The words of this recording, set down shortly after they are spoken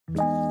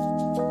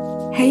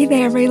Hey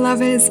there,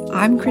 Relovers.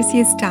 I'm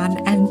Chrissy Dunn,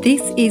 and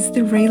this is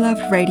the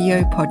Reloved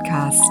Radio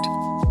podcast.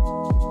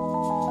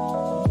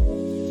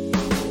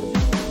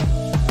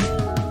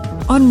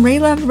 On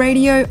Reloved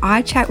Radio,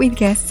 I chat with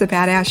guests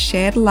about our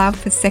shared love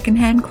for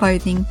secondhand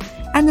clothing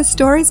and the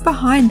stories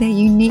behind their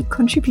unique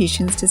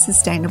contributions to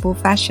sustainable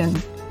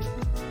fashion.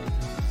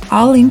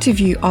 I'll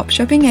interview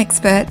op-shopping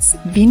experts,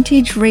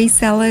 vintage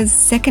resellers,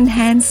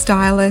 secondhand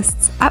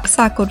stylists,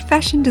 upcycled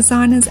fashion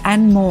designers,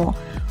 and more,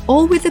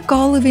 all with the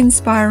goal of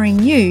inspiring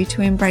you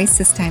to embrace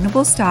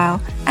sustainable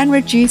style and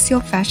reduce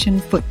your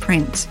fashion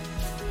footprint.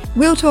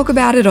 We'll talk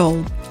about it all: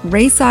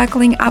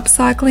 recycling,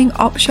 upcycling,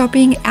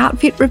 op-shopping,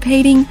 outfit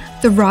repeating,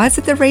 the rise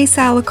of the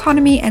resale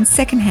economy and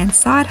secondhand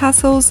side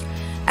hustles,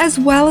 as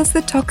well as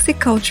the toxic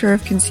culture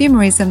of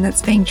consumerism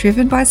that's being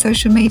driven by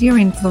social media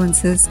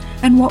influencers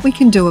and what we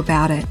can do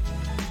about it.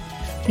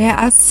 There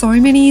are so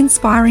many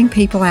inspiring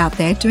people out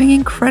there doing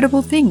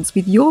incredible things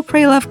with your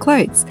pre-loved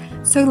clothes,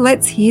 so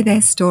let's hear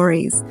their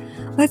stories.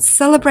 Let's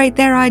celebrate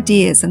their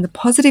ideas and the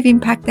positive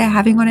impact they're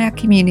having on our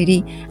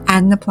community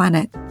and the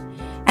planet.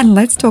 And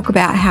let's talk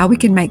about how we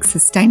can make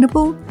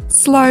sustainable,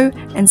 slow,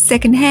 and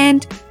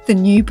secondhand the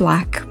new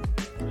black.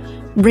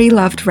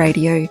 Reloved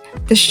Radio,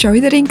 the show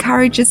that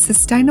encourages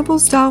sustainable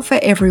style for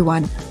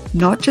everyone,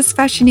 not just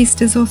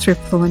fashionistas or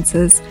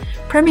thriftfluencers,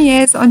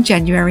 premieres on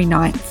January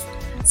 9th.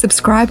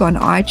 Subscribe on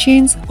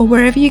iTunes or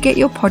wherever you get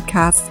your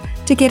podcasts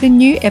to get a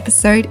new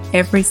episode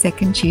every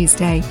second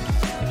Tuesday.